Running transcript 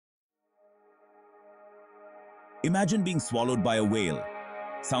Imagine being swallowed by a whale.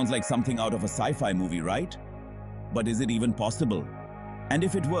 Sounds like something out of a sci-fi movie, right? But is it even possible? And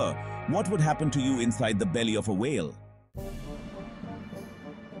if it were, what would happen to you inside the belly of a whale?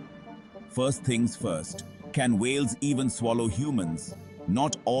 First things first, can whales even swallow humans?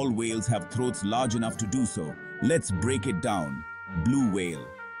 Not all whales have throats large enough to do so. Let's break it down. Blue whale.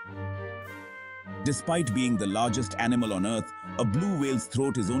 Despite being the largest animal on Earth, a blue whale's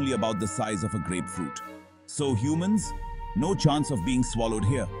throat is only about the size of a grapefruit. So humans? No chance of being swallowed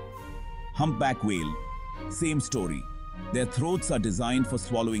here. Humpback whale. Same story. Their throats are designed for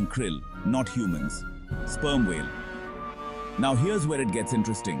swallowing krill, not humans. Sperm whale. Now here's where it gets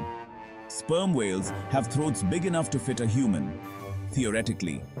interesting. Sperm whales have throats big enough to fit a human.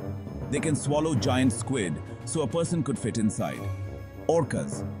 Theoretically, they can swallow giant squid, so a person could fit inside.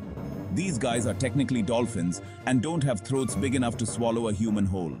 Orcas. These guys are technically dolphins and don't have throats big enough to swallow a human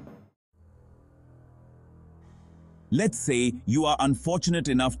whole. Let's say you are unfortunate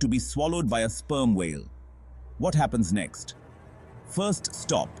enough to be swallowed by a sperm whale. What happens next? First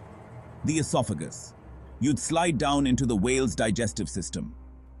stop, the esophagus. You'd slide down into the whale's digestive system.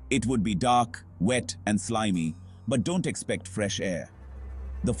 It would be dark, wet, and slimy, but don't expect fresh air.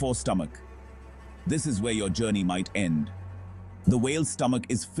 The forestomach. This is where your journey might end. The whale's stomach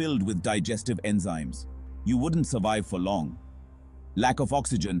is filled with digestive enzymes. You wouldn't survive for long. Lack of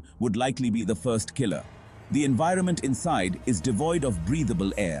oxygen would likely be the first killer. The environment inside is devoid of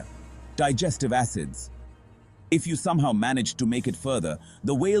breathable air. Digestive acids. If you somehow managed to make it further,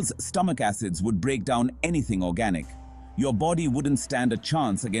 the whale's stomach acids would break down anything organic. Your body wouldn't stand a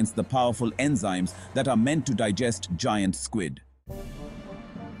chance against the powerful enzymes that are meant to digest giant squid.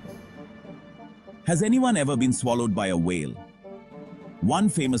 Has anyone ever been swallowed by a whale? One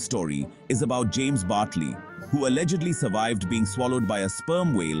famous story is about James Bartley, who allegedly survived being swallowed by a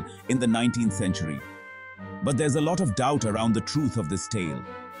sperm whale in the 19th century. But there's a lot of doubt around the truth of this tale.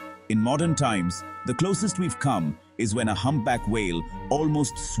 In modern times, the closest we've come is when a humpback whale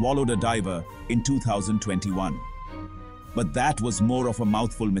almost swallowed a diver in 2021. But that was more of a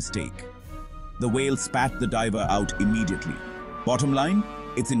mouthful mistake. The whale spat the diver out immediately. Bottom line,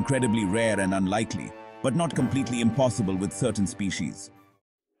 it's incredibly rare and unlikely, but not completely impossible with certain species.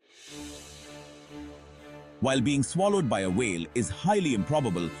 While being swallowed by a whale is highly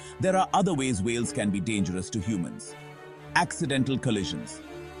improbable, there are other ways whales can be dangerous to humans. Accidental collisions.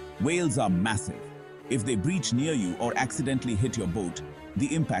 Whales are massive. If they breach near you or accidentally hit your boat,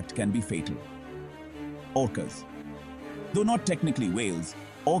 the impact can be fatal. Orcas. Though not technically whales,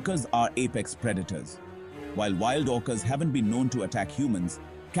 orcas are apex predators. While wild orcas haven't been known to attack humans,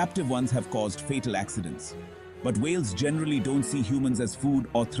 captive ones have caused fatal accidents. But whales generally don't see humans as food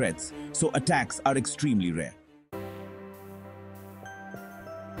or threats, so attacks are extremely rare.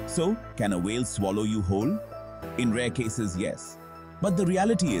 So, can a whale swallow you whole? In rare cases, yes. But the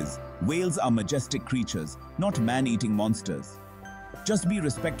reality is, whales are majestic creatures, not man-eating monsters. Just be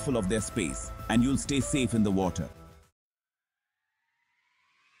respectful of their space, and you'll stay safe in the water.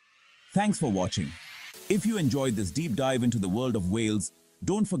 Thanks for watching. If you enjoyed this deep dive into the world of whales,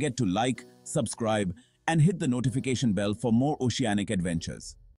 don't forget to like, subscribe, and hit the notification bell for more oceanic adventures.